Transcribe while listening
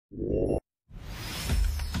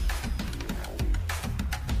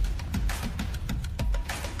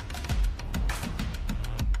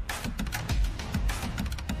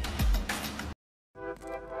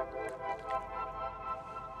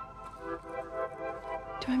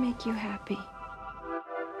Do I make you happy?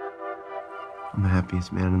 I'm the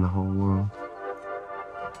happiest man in the whole world.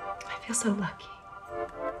 I feel so lucky.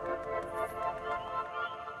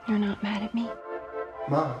 You're not mad at me?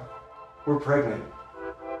 Mom, we're pregnant.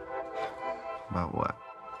 About what?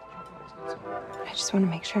 I just want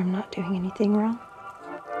to make sure I'm not doing anything wrong.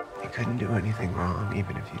 You couldn't do anything wrong,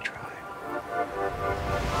 even if you tried.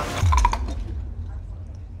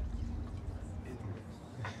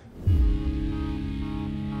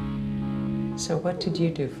 So what did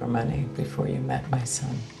you do for money before you met my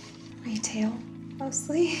son? Retail,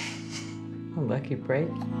 mostly. A lucky break?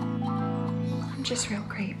 I'm just real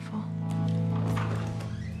grateful.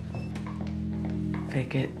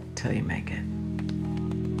 Fake it till you make it.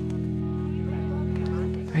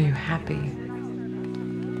 Are you happy?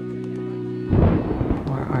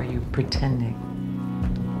 Or are you pretending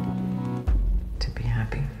to be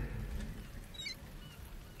happy?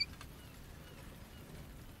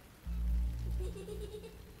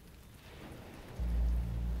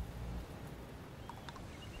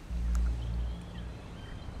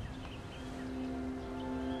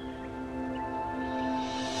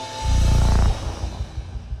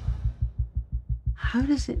 How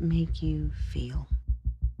does it make you feel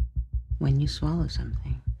when you swallow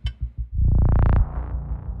something?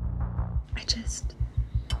 I just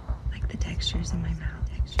like the textures in my mouth.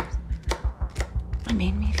 It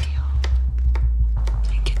made me feel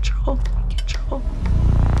in control.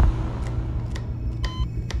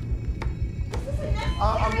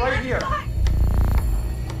 I'm right here.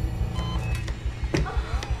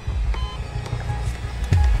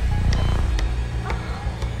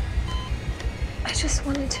 I just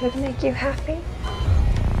wanted to make you happy.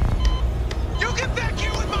 You get back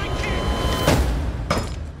here with my kid!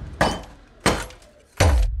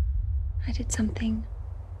 I did something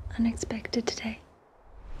unexpected today.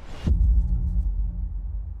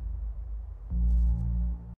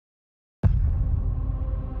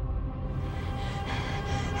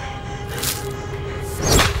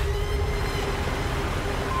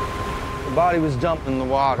 The body was dumped in the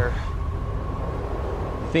water.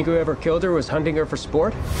 Think whoever killed her was hunting her for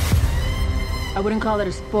sport? I wouldn't call it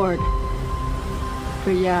a sport.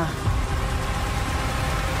 But yeah.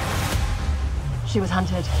 She was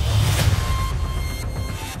hunted.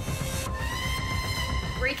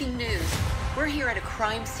 Breaking news. We're here at a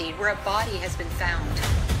crime scene where a body has been found.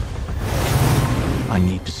 I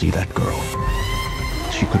need to see that girl.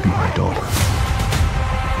 She could be my daughter.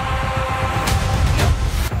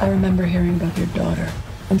 I remember hearing about your daughter.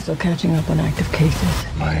 I'm still catching up on active cases.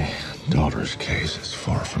 My daughter's case is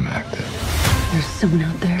far from active. There's someone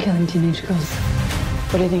out there killing teenage girls.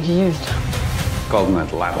 What do you think he used? Called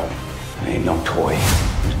that level. It ain't no toy.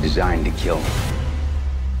 It's designed to kill.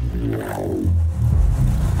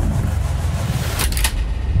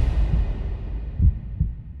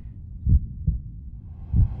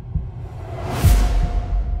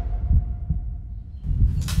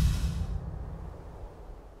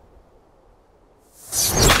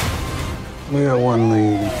 We got one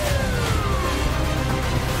lead.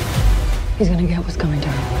 He's gonna get what's coming to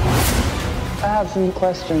him. I have some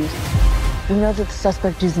questions. We know that the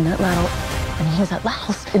suspect used that ladle, and he has that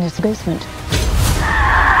house in his basement.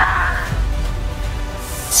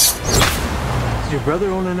 Is your brother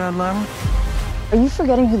owning that ladder? Are you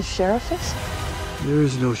forgetting who the sheriff is? There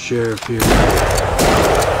is no sheriff here.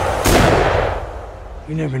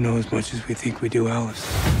 We never know as much as we think we do, Alice.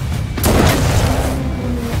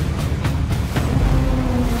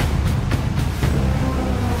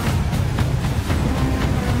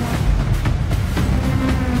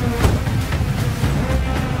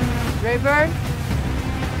 Raybird?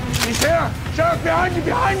 He's here! Sheriff, behind you!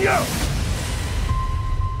 Behind you!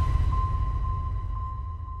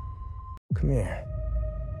 Come here.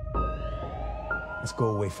 Let's go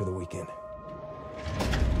away for the weekend.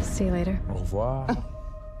 See you later. Au revoir.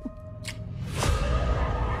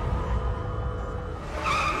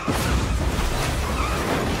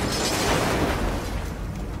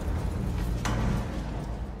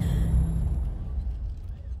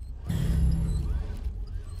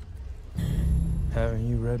 Haven't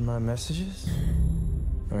you read my messages?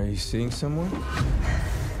 Are you seeing someone?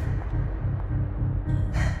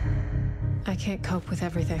 I can't cope with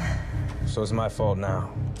everything. So it's my fault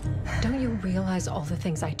now. Don't you realize all the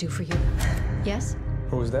things I do for you? Yes?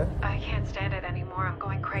 Who was that? I can't stand it anymore. I'm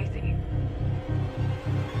going crazy.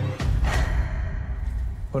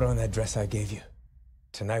 Put on that dress I gave you.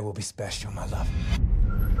 Tonight will be special, my love.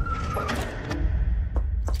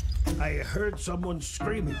 I heard someone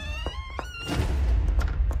screaming.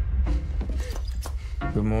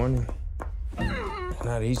 Good morning.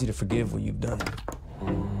 Not easy to forgive what you've done.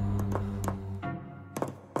 Someone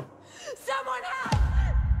help!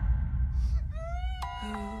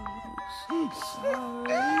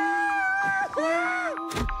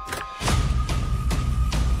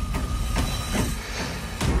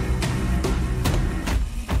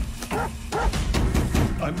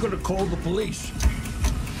 I'm gonna call the police.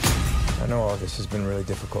 I know all this has been really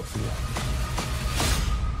difficult for you.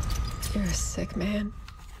 You're a sick man.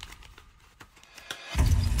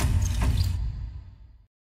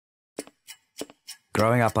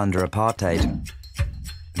 Growing up under apartheid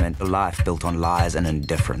meant a life built on lies and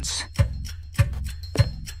indifference.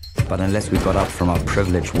 But unless we got up from our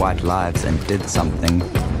privileged white lives and did something,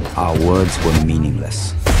 our words were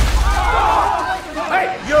meaningless.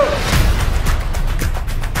 Hey, you!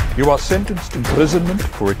 You are sentenced to imprisonment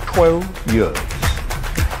for 12 years.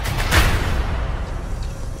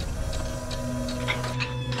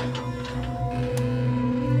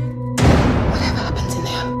 Whatever happens in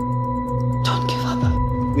there, don't give up.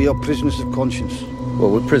 We are prisoners of conscience. Well,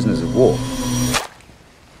 we're prisoners of war.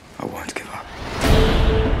 I won't give up.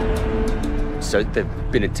 So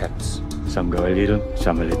there've been attempts. Some go a little,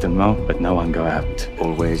 some a little more, but no one go out.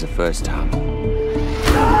 Always a first time.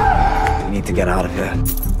 We need to get out of here.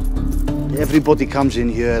 Everybody comes in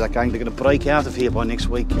here like they're going to break out of here by next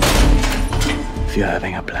week. If you're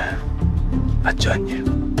having a plan, I join you.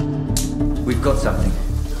 We've got something.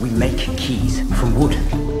 We make keys from wood.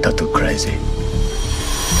 Total crazy.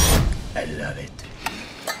 I love it.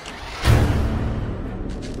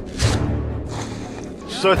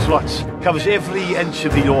 Searchlights covers every inch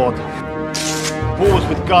of the yard. Boars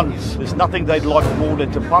with guns. There's nothing they'd like more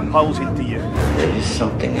than to pump holes into you. There is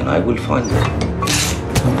something, and I will find it.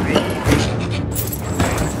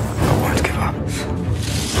 I won't give up.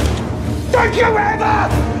 Don't you ever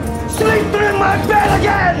sleep through my bed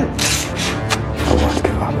again! I won't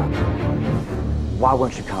give up. Why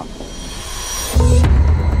won't you come?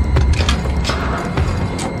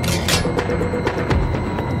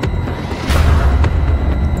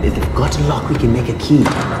 If they've got a lock, we can make a key.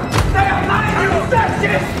 They are lying, you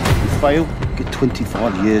fascists! You fail, get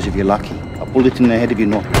 25 years if you're lucky. A bullet in the head if you're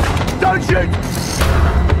not. Don't shoot!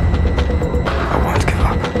 I won't give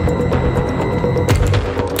up.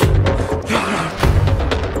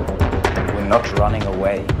 We're not running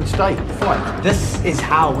away. But stay, fight. This is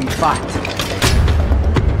how we fight.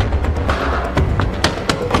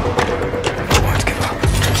 I won't give up.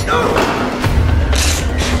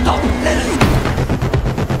 Stop! Let us...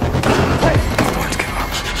 I won't give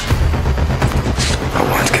up. I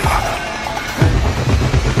won't give up.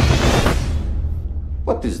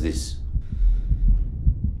 What is this?